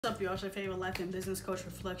What's up, y'all? It's your favorite life and business coach,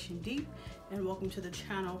 Reflection Deep, and welcome to the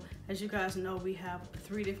channel. As you guys know, we have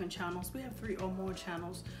 3 different channels. We have 3 or more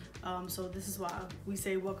channels, so this is why we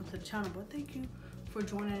say welcome to the channel. But thank you for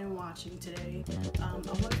joining and watching today. I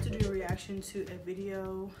wanted to do a reaction to a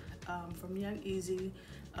video from young Ezee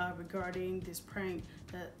regarding this prank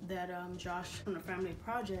that Josh from the Family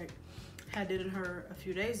Project had did on her a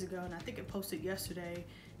few days ago, and I think it posted yesterday,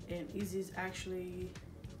 and Ezee's actually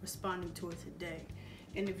responding to it today.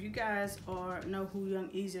 And if you guys know who young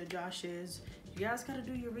Ezee or Josh is, you guys got to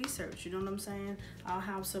do your research. You know what I'm saying? I'll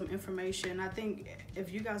have some information. I think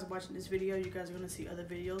if you guys are watching this video, you guys are going to see other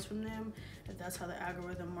videos from them. If that's how the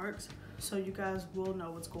algorithm works. So you guys will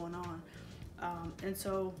know what's going on. And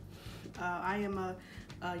so I am a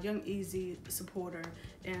young Ezee supporter.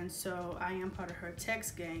 And so I am part of her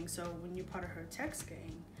text gang. So when you're part of her text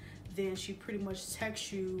gang, then she pretty much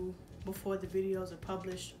texts you before the videos are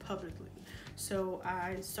published publicly. So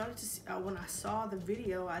I started to see, when I saw the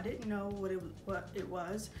video, I didn't know what it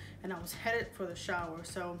was, and I was headed for the shower.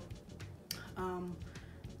 So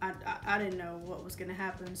I didn't know what was gonna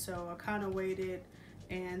happen. So I kind of waited,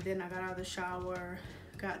 and then I got out of the shower,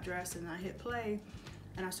 got dressed, and I hit play,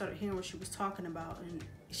 and I started hearing what she was talking about. And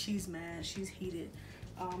she's mad, she's heated.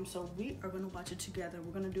 So we are gonna watch it together.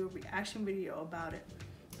 We're gonna do a reaction video about it.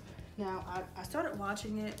 Now I started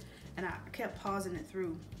watching it, and I kept pausing it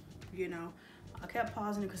through. You know, I kept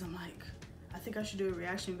pausing it because I'm like, I think I should do a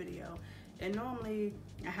reaction video. And normally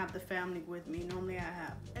I have the family with me. Normally I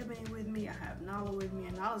have Ebony with me, I have Nala with me,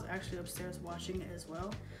 and Nala's actually upstairs watching it as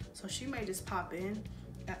well. So she may just pop in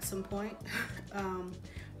at some point.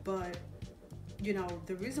 But you know,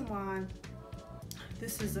 the reason why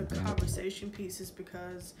this is a conversation piece is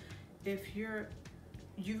because if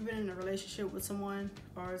you've been in a relationship with someone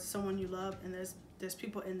or someone you love, and there's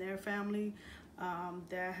people in their family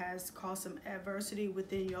that has caused some adversity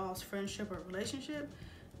within y'all's friendship or relationship,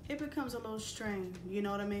 it becomes a little strained. You know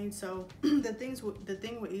what I mean? So the thing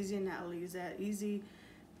with Ezee and Natalie is that Ezee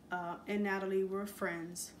and Natalie were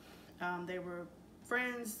friends. They were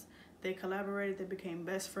friends. They collaborated. They became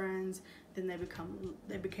best friends. Then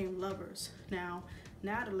they became lovers. Now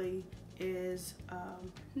Natalie is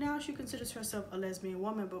now she considers herself a lesbian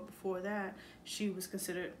woman, but before that she was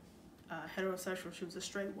considered heterosexual. She was a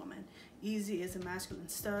straight woman. Ezee is a masculine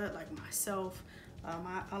stud like myself.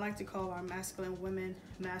 I like to call our masculine women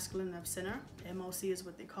masculine of center. MOC is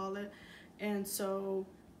what they call it. And so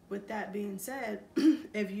with that being said,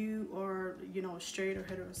 if you are, you know, straight or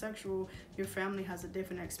heterosexual, your family has a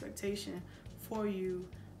different expectation for you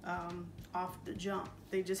off the jump.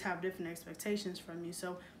 They just have different expectations from you.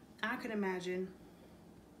 So I can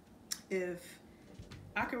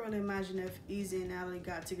really imagine if Ezee and Natalie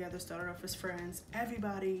got together, started off as friends.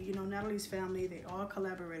 Everybody, you know, Natalie's family, they all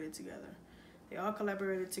collaborated together.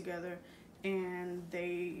 And they,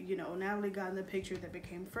 you know, Natalie got in the picture, they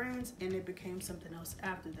became friends, and it became something else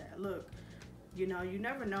after that. Look, you know, you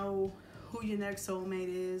never know who your next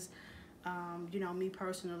soulmate is. You know, me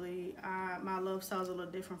personally, my love style is a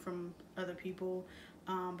little different from other people.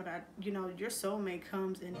 But you know, your soulmate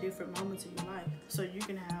comes in different moments of your life. So you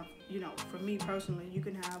can have, you know, for me personally, you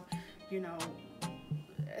can have, you know,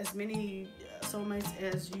 as many soulmates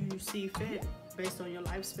as you see fit based on your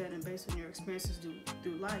lifespan and based on your experiences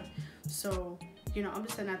through life. So, you know, I'm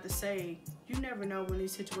just saying that to say, you never know when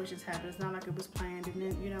these situations happen. It's not like it was planned. And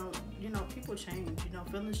then, you know, people change. You know,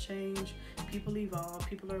 feelings change. People evolve.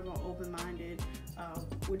 People are more open-minded.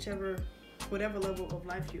 Whatever level of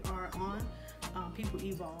life you are on, people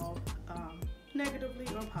evolve negatively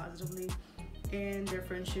or positively, and their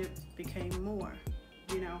friendship became more.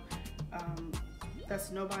 You know,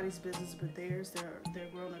 that's nobody's business but theirs. They're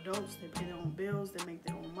grown adults. They pay their own bills. They make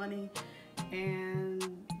their own money, and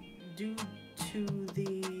due to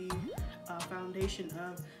the foundation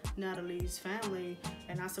of Natalie's family,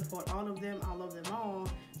 and I support all of them. I love them all.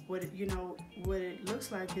 What it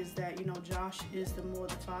looks like is that, you know, Josh is the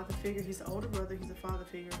father figure. He's the older brother. He's the father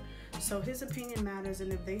figure. So his opinion matters,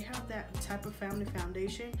 and if they have that type of family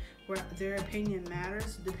foundation where their opinion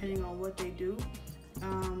matters depending on what they do,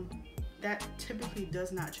 that typically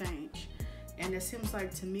does not change. And it seems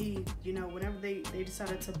like to me, you know, whenever they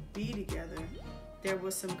decided to be together, there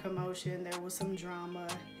was some commotion, there was some drama,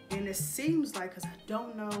 and it seems like, because I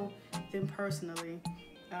don't know them personally,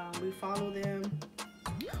 we follow them.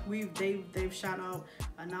 They've shout out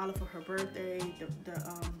Nala for her birthday.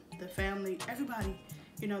 The family, everybody,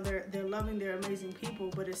 you know, they're loving, they're amazing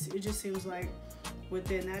people. But it just seems like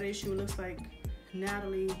within that issue, it looks like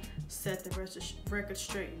Natalie set the record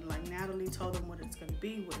straight. Like Natalie told them what it's gonna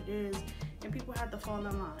be, what it is, and people had to fall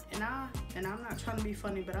in line. And I'm not trying to be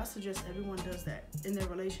funny, but I suggest everyone does that in their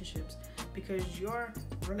relationships, because your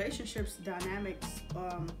relationships dynamics,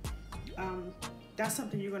 that's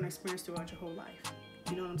something you're gonna experience throughout your whole life.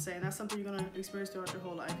 You know what I'm saying? That's something you're gonna experience throughout your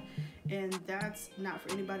whole life, and that's not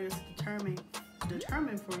for anybody else to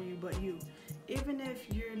determine for you but you. Even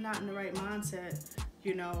if you're not in the right mindset,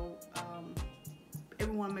 you know,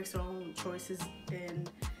 everyone makes their own choices, and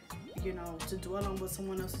you know, to dwell on what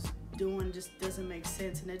someone else is doing just doesn't make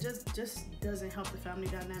sense, and it just doesn't help the family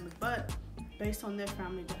dynamic. But based on their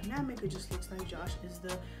family dynamic, it just looks like Josh is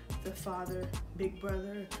the father, big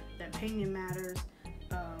brother. The opinion matters.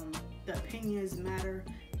 The opinions matter,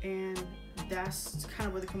 and that's kind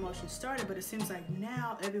of where the commotion started. But it seems like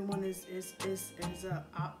now everyone is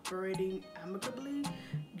operating amicably.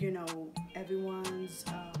 You know, everyone's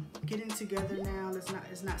getting together now.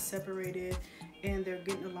 It's not separated, and they're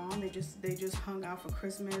getting along. They just hung out for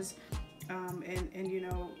Christmas, and you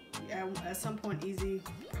know, at some point Ezee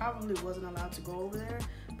probably wasn't allowed to go over there.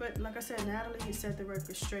 But like I said, Natalie set the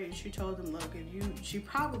record straight, and she told them, look, she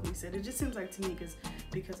probably said, it just seems like to me,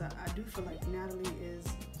 because I do feel like Natalie is,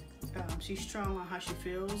 she's strong on how she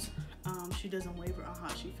feels. She doesn't waver on how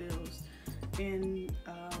she feels. And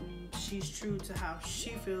she's true to how she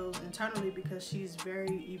feels internally, because she's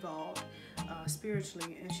very evolved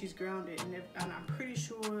spiritually, and she's grounded. And I'm pretty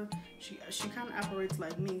sure she kind of operates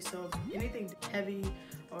like me. So if anything heavy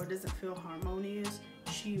or doesn't feel harmonious,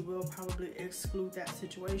 she will probably exclude that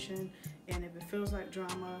situation. And if it feels like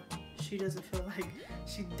drama, she doesn't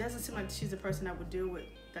seem like she's the person that would deal with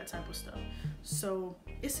that type of stuff. So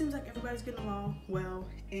it seems like everybody's getting along well.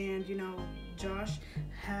 And you know, Josh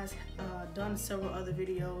has done several other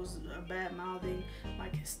videos bad mouthing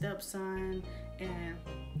like his stepson, and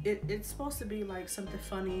it's supposed to be like something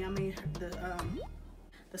funny. I mean,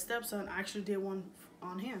 the stepson actually did one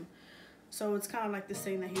on him. So it's kind of like this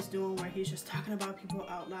thing that he's doing where he's just talking about people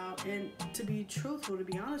out loud. And to be truthful, to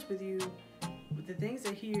be honest with you, the things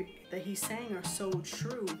that he's saying are so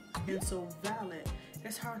true and so valid.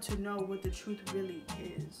 It's hard to know what the truth really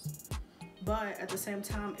is. But at the same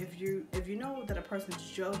time, if you know that a person's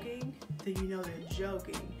joking, then you know they're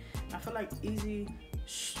joking. I feel like Ezee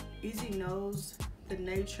knows the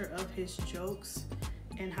nature of his jokes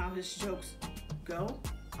and how his jokes go.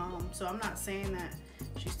 So I'm not saying that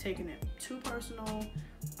she's taking it too personal,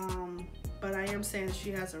 but I am saying she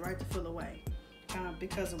has a right to feel away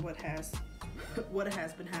because of what has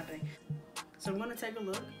been happening. So I'm gonna take a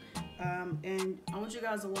look, and I want you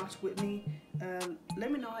guys to watch with me.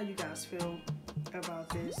 Let me know how you guys feel about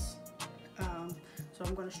this. So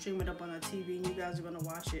I'm gonna stream it up on the TV, and you guys are gonna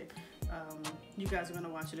watch it. You guys are gonna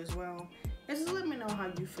watch it as well. And just let me know how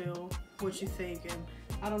you feel, what you think, and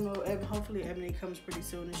I don't know. Hopefully Ebony comes pretty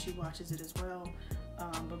soon and she watches it as well.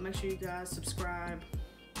 But make sure you guys subscribe.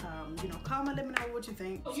 You know, comment, let me know what you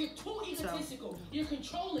think. You're too egotistical. You're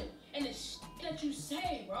controlling, and the that you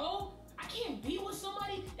say, bro. I can't be with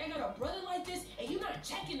somebody that got a brother like this, and you're not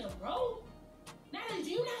checking them, bro. Natalie, do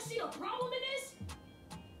you not see the problem in this?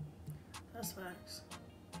 That's facts.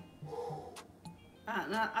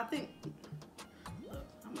 I think. Look,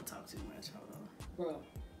 I'm gonna talk too much. Hold on, bro.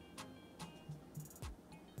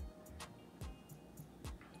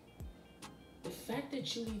 The fact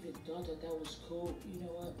that you even thought that was cool, you know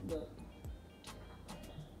what? Look.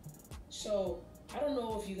 So I don't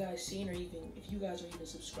know if you guys seen or even if you guys are even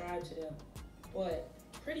subscribed to them, but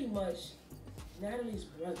pretty much Natalie's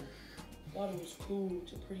brother thought it was cool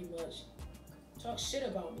to pretty much talk shit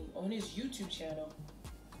about me on his YouTube channel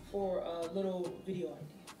for a little video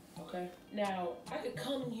idea. Okay. Now I could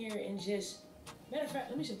come in here and just, matter of fact,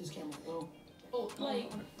 let me set this camera, bro. Oh,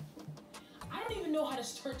 like I don't even know how to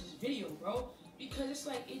start this video, bro, because it's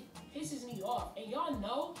like it pisses me off. And y'all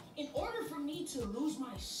know, in order for me to lose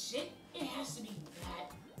my shit, it has to be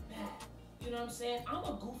that bad. You know what I'm saying? I'm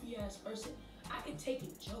a goofy ass person. I can take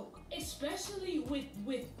a joke, especially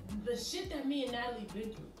with the shit that me and Natalie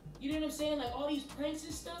been through. You know what I'm saying? Like all these pranks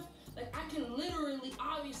and stuff. Like I can literally,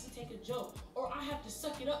 obviously take a joke, or I have to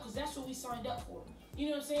suck it up because that's what we signed up for. You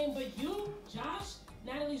know what I'm saying? But you, Josh,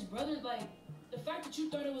 Natalie's brother, like the fact that you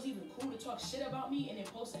thought it was even cool to talk shit about me and then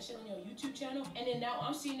post that shit on your YouTube channel, and then now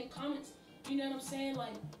I'm seeing the comments. You know what I'm saying?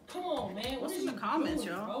 Like, come on, man. What's in the comments,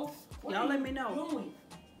 y'all? Y'all let me know.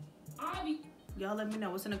 Y'all let me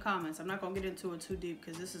know what's in the comments. I'm not gonna get into it too deep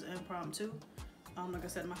because this is impromptu. Like I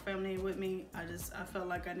said, my family ain't with me. I felt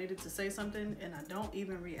like I needed to say something, and I don't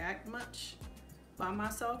even react much by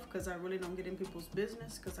myself because I really don't get in people's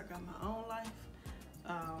business because I got my own life.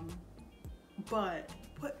 But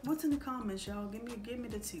What's in the comments, y'all? Give me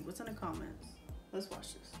the tea. What's in the comments? Let's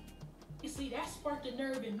watch this. You see, that sparked a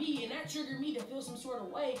nerve in me, and that triggered me to feel some sort of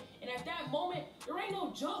way. And at that moment, there ain't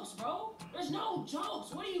no jokes, bro. There's no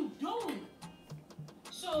jokes. What are you doing?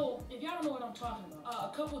 So, if y'all don't know what I'm talking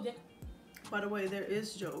about, a couple days. By the way, there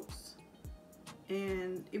is jokes,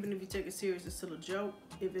 and even if you take it serious, it's still a joke.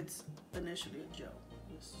 If it's initially a joke,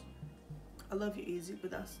 I love you, Ezee,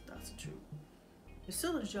 but that's the truth. It's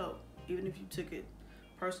still a joke, even if you took it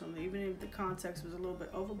personally, even if the context was a little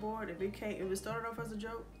bit overboard. If it started off as a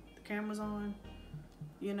joke, the camera's on,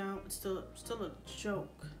 you know, it's still a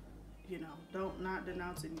joke. You know, not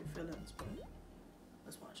denouncing your feelings, but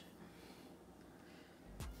let's watch it.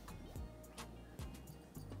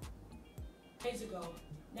 Days ago,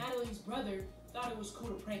 Natalie's brother thought it was cool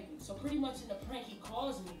to prank me. So pretty much in the prank, he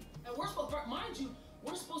calls me, and mind you,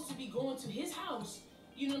 we're supposed to be going to his house,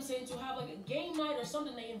 you know what I'm saying, to have like a game night or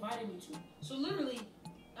something they invited me to. So literally,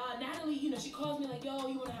 Natalie, you know, she calls me like, yo,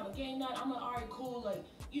 you want to have a game night? I'm like, all right, cool. Like,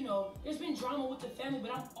 you know, there's been drama with the family,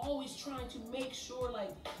 but I'm always trying to make sure, like,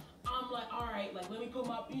 I'm like, all right, like, let me put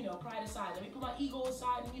my, you know, pride aside. Let me put my ego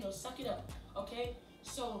aside and, you know, suck it up, okay?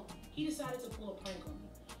 So he decided to pull a prank on me.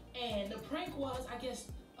 And the prank was, I guess,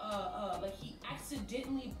 like he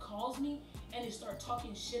accidentally calls me and he starts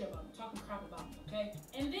talking shit about me, talking crap about me, okay?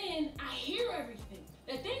 And then I hear everything.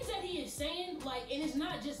 The things that he is saying, like, and it's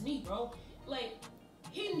not just me, bro. Like,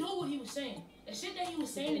 he knew what he was saying. The shit that he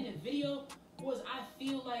was saying in the video was, I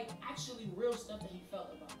feel like, actually real stuff that he felt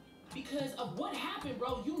about. Because of what happened,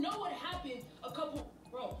 bro. You know what happened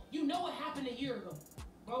you know what happened a year ago,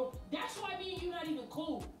 bro. That's why me and you not even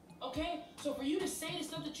cool, okay? So for you to say the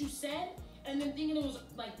stuff that you said, and then thinking it was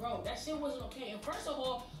like, bro, that shit wasn't okay. And first of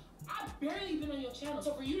all, I've barely been on your channel.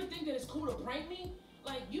 So for you to think that it's cool to prank me,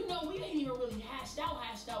 like, you know, we ain't even really hashed out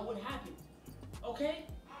what happened, okay?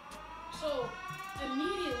 So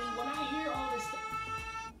immediately when I hear all this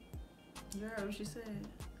stuff. You heard what she said.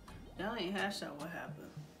 Y'all ain't hashed out what happened.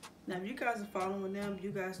 Now, if you guys are following them, you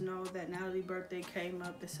guys know that Natalie's birthday came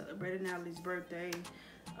up. They celebrated Natalie's birthday.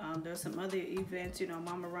 There's some other events, you know,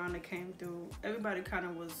 Mama Rhonda came through. Everybody kind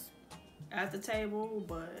of was at the table,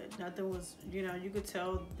 but nothing was, you know, you could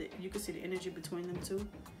tell that you could see the energy between them two.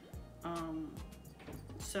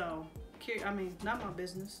 So, I mean, not my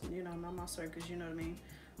business, you know, not my circus, you know what I mean?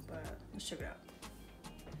 But let's check it out.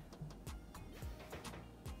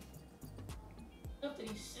 Stuff that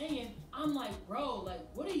he's saying, I'm like, bro, like,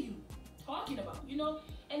 what are you talking about, you know?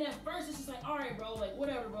 And at first it's just like, all right, bro, like,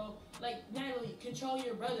 whatever, bro. Like, Natalie, control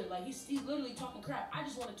your brother. Like, he's literally talking crap. I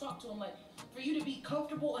just want to talk to him. Like, for you to be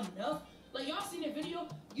comfortable enough, like, y'all seen the video,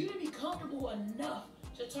 you to be comfortable enough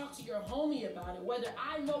to talk to your homie about it, whether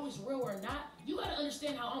I know it's real or not. You gotta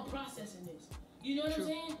understand how I'm processing this. You know what I'm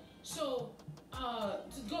saying? So,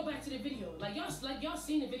 to go back to the video, like y'all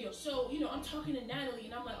seen the video. So, you know, I'm talking to Natalie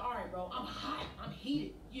and I'm like, all right, bro, I'm hot, I'm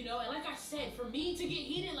heated, you know. And like I said, for me to get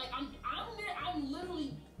heated, like I'm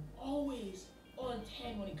literally always on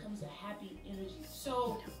 10 when it comes to happy energy.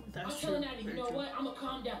 So I'm telling Natalie, you know what? I'm gonna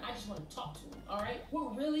calm down. I just want to talk to him. All right.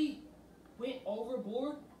 What really went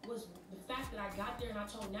overboard was the fact that I got there and I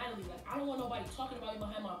told Natalie, like, I don't want nobody talking about me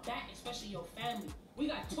behind my back, especially your family. We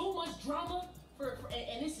got too much drama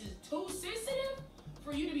and this is too sensitive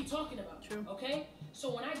for you to be talking about. True. Okay?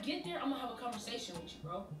 So when I get there, I'm gonna have a conversation with you,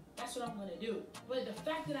 bro. That's what I'm gonna do. But the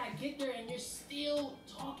fact that I get there and you're still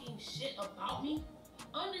talking shit about me,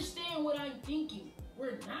 understand what I'm thinking.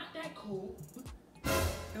 We're not that cool.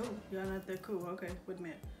 Oh, y'all not that cool. Okay, wait a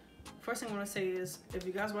minute. First thing I want to say is, if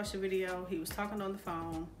you guys watch the video, he was talking on the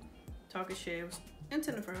phone, talking shit. It was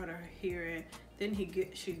intended for her to hear it. Then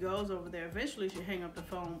she goes over there. Eventually, she hang up the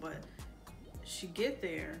phone, but she get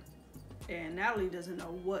there, and Natalie doesn't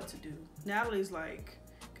know what to do. Natalie's like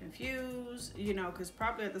confused, you know, because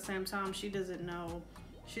probably at the same time she doesn't know.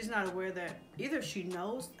 She's not aware that either she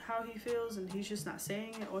knows how he feels and he's just not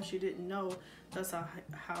saying it, or she didn't know that's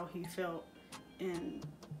how he felt, and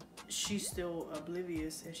she's still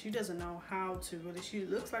oblivious, and she doesn't know how to really. She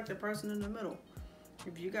looks like the person in the middle.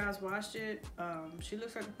 If you guys watched it, she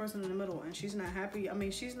looks like the person in the middle, and she's not happy. I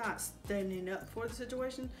mean, she's not standing up for the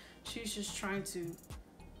situation. She's just trying to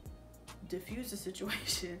diffuse the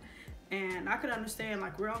situation. And I could understand,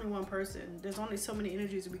 like, we're only one person. There's only so many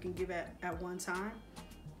energies we can give at one time.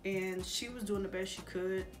 And she was doing the best she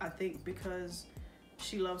could, I think, because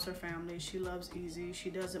she loves her family. She loves Ezee. She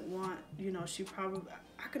doesn't want, you know,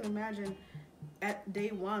 I can imagine at day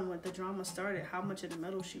one when the drama started, how much in the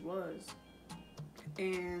middle she was.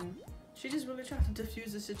 And she just really tried to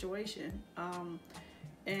diffuse the situation.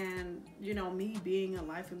 And, you know, me being a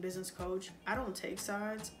life and business coach, I don't take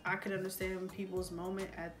sides. I could understand people's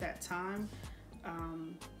moment at that time.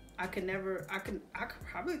 I could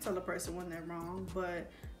probably tell a person when they're wrong,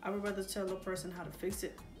 but I would rather tell a person how to fix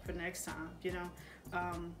it for next time, you know.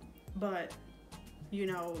 But you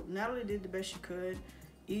know, Natalie did the best she could.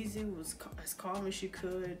 Ezee was as calm as she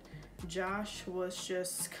could. Josh was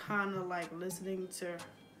just kind of like listening to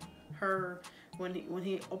her. When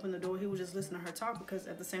he opened the door, he was just listening to her talk, because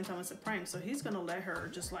at the same time it's a prank, so he's gonna let her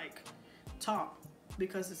just like talk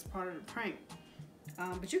because it's part of the prank.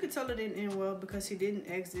 But you could tell it didn't end well, because he didn't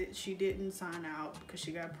exit, she didn't sign out because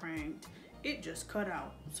she got pranked. It just cut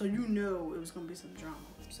out, so you know it was gonna be some drama.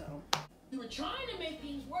 So you were trying to make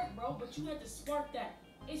things work, bro, but you had to spark that.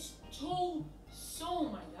 It's too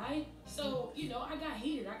soon, my guy. So, you know, I got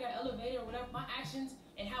heated, I got elevated or whatever. My actions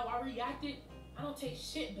and how I reacted, I don't take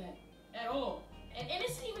shit back at all. And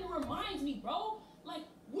this even reminds me, bro, like,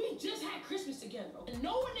 we just had Christmas together, bro. And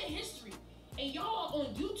knowing the history, and y'all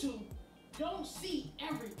on YouTube don't see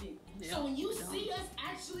everything. Yep. So when you see us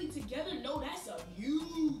actually together, know that's a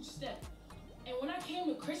huge step. And when I came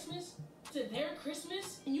to Christmas, to their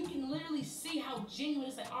Christmas, and you can literally see how genuine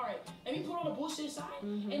it's like, all right, let me put all the bullshit aside,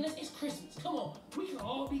 and it's Christmas. Come on, we can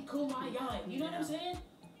all be kumbaya. You know what I'm saying?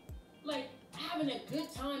 Like, having a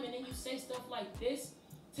good time, and then you say stuff like this,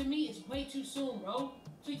 to me, it's way too soon, bro.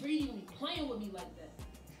 So for you to even be playing with me like that.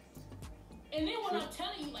 And then when I'm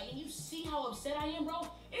telling you, like, and you see how upset I am, bro,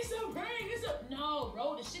 no,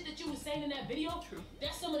 bro, the shit that you was saying in that video,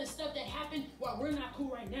 that's some of the stuff that happened while we're not cool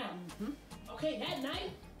right now. Okay, that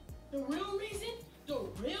night, the real reason,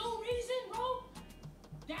 bro,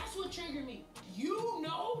 that's what triggered me. You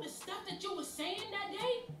know the stuff that you was saying that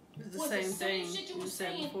day was the same shit you was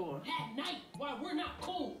saying before. That night while we're not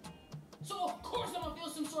cool. So of course I'm gonna feel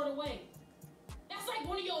some sort of way. That's like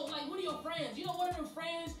one of your friends. You know, one of them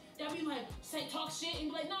friends that be like, talk shit and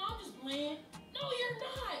be like, no, I'm just playing. No, you're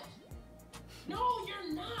not. No,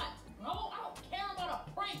 you're not, bro. I don't care about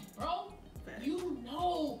a prank, bro. You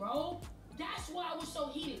know, bro. That's why I was so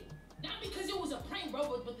heated. Not because it was a prank,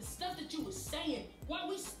 bro, but the stuff that you was saying. Why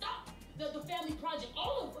we stopped the family project,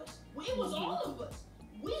 all of us. It was all of us.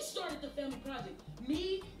 We started the family project.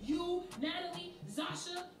 Me, you, Natalie,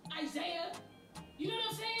 Zasha, Isaiah. You know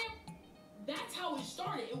what I'm saying? That's how it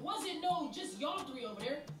started. It wasn't just y'all three over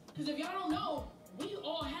there. Because if y'all don't know, we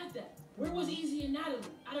all had that. Where was Ezee and Natalie?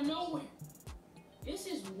 Out of nowhere. This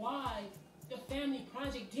is why the family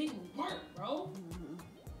project didn't work, bro.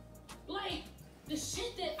 Like, the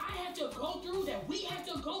shit that I had to go through, that we had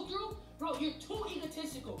to go through, bro, you're too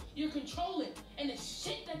egotistical. You're controlling. And the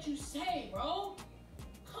shit that you say, bro,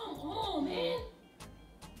 come on, man.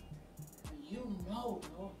 You know,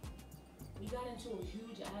 bro, we got into a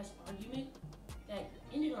huge ass argument that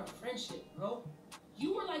ended our friendship, bro.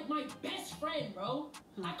 You were like my best friend, bro.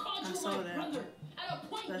 I called you my brother. At a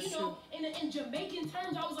point, you know, in Jamaican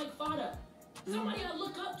terms, I was like, Fada, somebody I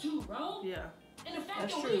look up to, bro. Yeah. And the fact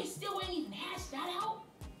that we still ain't even hashed that out,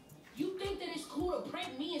 you think that it's cool to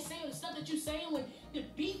prank me and say the stuff that you're saying when the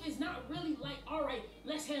beef is not really like, all right,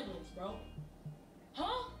 let's handle this, bro.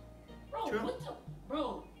 Huh? Bro, what the,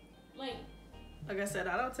 bro, like I said,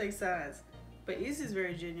 I don't take sides, but Ezee's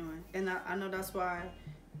very genuine, and I know that's why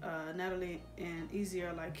Natalie and Ezee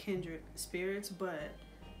are like kindred spirits. But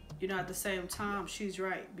you know, at the same time, she's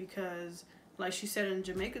right, because like she said in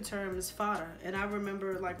Jamaica term, is fodder. And I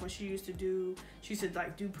remember like when she used to do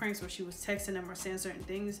pranks where she was texting him or saying certain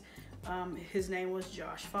things. His name was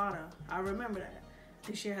Josh Fodder. I remember that. I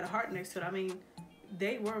think she had a heart next to it. I mean,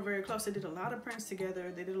 they were very close. They did a lot of pranks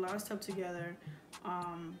together. They did a lot of stuff together.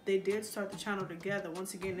 They did start the channel together.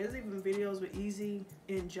 Once again, there's even videos with Ezee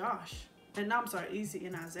and Josh. And I'm sorry, Ezee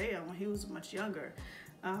and Isaiah when he was much younger.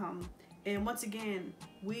 And once again,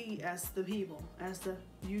 we as the people, as the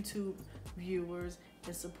YouTube viewers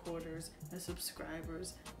and supporters and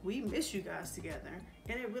subscribers, we miss you guys together.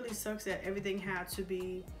 And it really sucks that everything had to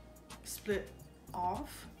be split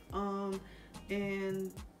off.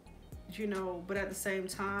 And you know, but at the same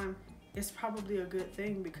time, it's probably a good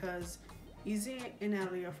thing, because Ezee and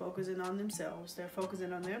Natalie are focusing on themselves. They're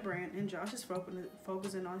focusing on their brand, and Josh is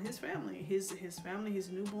focusing on his family, his family, his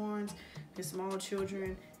newborns, his small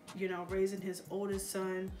children, you know, raising his oldest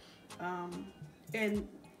son. And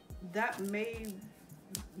that may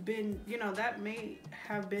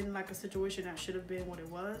have been like a situation that should have been what it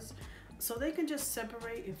was. So they can just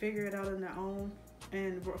separate and figure it out on their own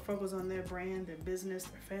and focus on their brand, their business,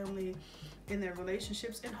 their family, and their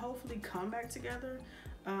relationships, and hopefully come back together.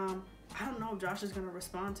 I don't know if Josh is going to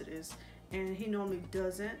respond to this, and he normally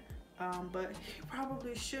doesn't, but he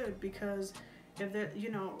probably should, because if that,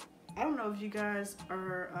 you know, I don't know if you guys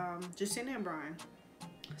are Justina and Brian.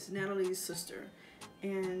 It's Natalie's sister,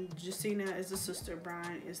 and Justina is the sister,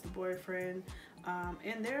 Brian is the boyfriend,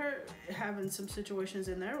 and they're having some situations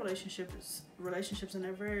in their relationships, and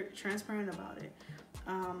they're very transparent about it.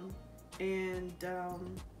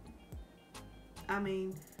 I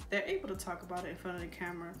mean, they're able to talk about it in front of the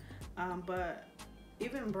camera, but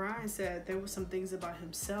even Brian said there were some things about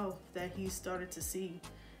himself that he started to see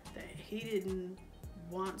that he didn't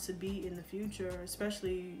want to be in the future,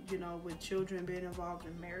 especially, you know, with children being involved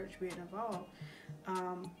and marriage being involved.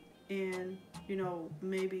 And, you know,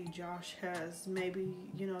 maybe Josh has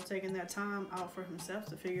you know, taken that time out for himself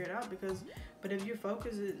to figure it out, but if you're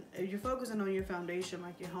focusing on your foundation,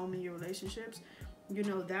 like your home and your relationships, you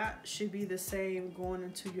know, that should be the same going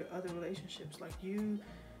into your other relationships. Like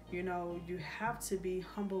you know, you have to be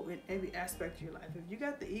humble in every aspect of your life. If you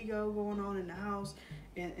got the ego going on in the house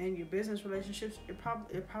and your business relationships, it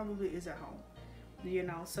probably is at home, you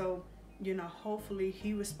know. So, you know, hopefully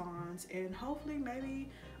he responds, and hopefully maybe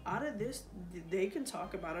out of this they can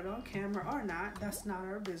talk about it on camera or not. That's not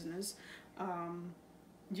our business,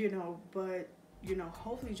 you know. But, you know,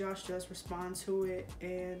 hopefully Josh does respond to it.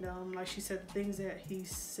 And like she said, the things that he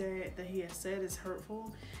has said is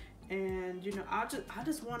hurtful. And, you know, I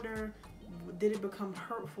just wonder, did it become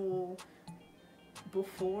hurtful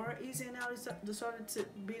before Ezee and Ali started to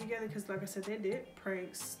be together? Because, like I said, they did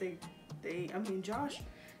pranks. I mean, Josh,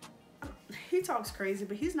 he talks crazy,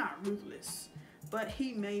 but he's not ruthless. But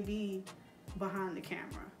he may be behind the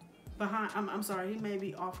camera. I'm sorry, he may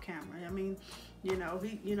be off camera. I mean, he got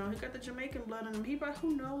the Jamaican blood in him.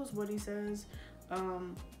 Who knows what he says.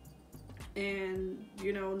 And,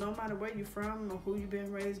 you know, no matter where you're from or who you've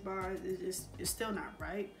been raised by, it's still not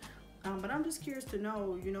right. But I'm just curious to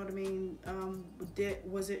know, you know what I mean,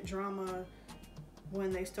 was it drama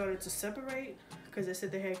when they started to separate because they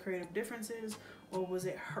said they had creative differences, or was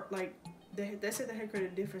it like they said they had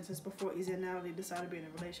creative differences before Ezee and Natalie decided to be in a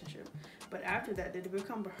relationship? But after that, did it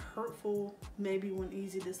become hurtful maybe when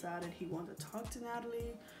Ezee decided he wanted to talk to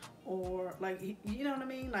Natalie, or like, you know what I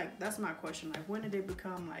mean? Like, that's my question. Like, when did it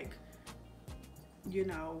become, like, you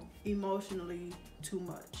know, emotionally too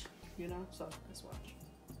much, you know? So let's watch.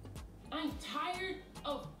 I'm tired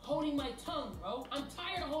of holding my tongue, bro. I'm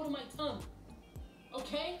tired of holding my tongue.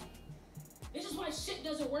 Okay? This is why shit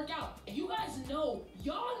doesn't work out. And you guys know,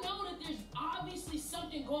 y'all know that there's obviously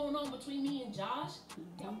something going on between me and Josh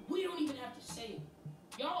that we don't even have to say it.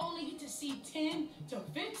 Y'all only get to see 10 to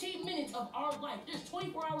 15 minutes of our life. There's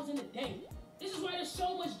 24 hours in a day. This is why there's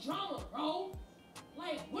so much drama, bro.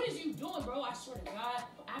 Like, what is you doing, bro? I swear to God,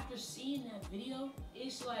 after seeing that video,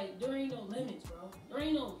 it's like, there ain't no limits, bro. There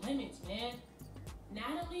ain't no limits, man.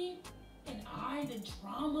 Natalie and I, the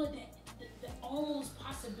drama, the almost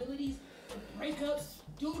possibilities, the breakups,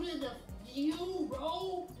 due to the view,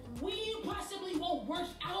 bro, we possibly won't work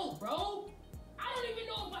out, bro. I don't even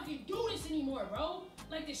know if I can do this anymore, bro.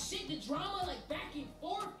 Like, the shit, the drama, like, back and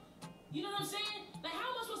forth. You know what I'm saying? Like, how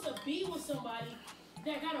am I supposed to be with somebody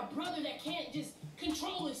that got a brother that can't just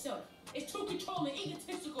control himself? It's too controlling,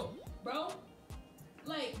 egotistical, bro.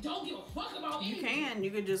 Like, don't give a fuck about anything.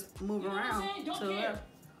 You can just move around. Don't care.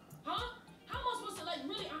 Huh? How am I supposed to, like,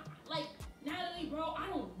 really, like, Natalie, bro, I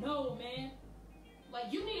don't know, man.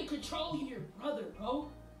 Like, you need to control your brother, bro.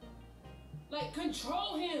 Like,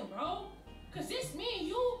 control him, bro. Cause this, me and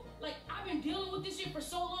you, like, I've been dealing with this shit for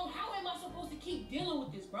so long. How am I supposed to keep dealing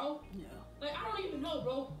with this, bro? Yeah. Like, I don't even know,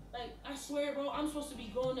 bro. Like, I swear, bro, I'm supposed to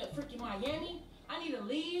be going to freaking Miami. I need to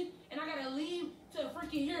leave, and I gotta leave to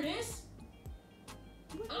freaking hear this.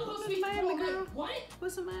 I'm supposed to be, Miami, bro, girl. like, what?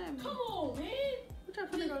 What's the Miami? Come on, man. What y'all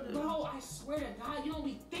finna go do? Bro, I swear to God, you don't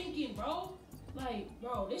be thinking, bro. Like,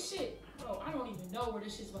 bro, this shit, bro, I don't even know where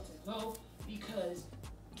this shit's about to go, because,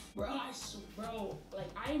 bro, bro, like,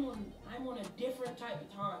 I'm on a different type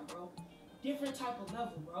of time, bro. Different type of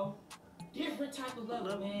level, bro. Different type of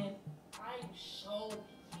level, man. I'm so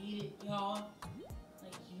heated, y'all.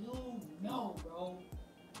 Like, you know, bro,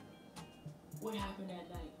 what happened that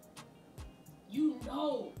night. You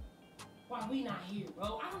know why we not here,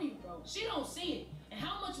 bro. I don't even, bro. She don't see it. And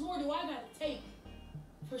how much more do I gotta take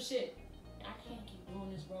for shit? I can't keep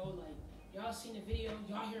doing this, bro. Like, y'all seen the video,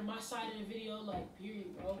 y'all hear my side of the video, like,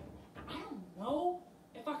 period, bro. I don't know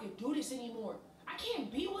if I could do this anymore. I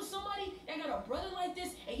can't be with somebody that got a brother like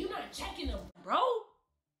this and you not checking them, bro.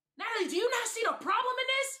 Natalie, do you not see the problem in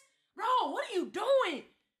this? Bro, what are you doing?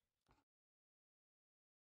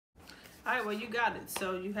 All right, well, you got it.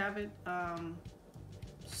 So you have it.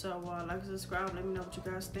 So like and subscribe. Let me know what you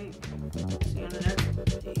guys think. See you on the next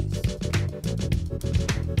one. Peace.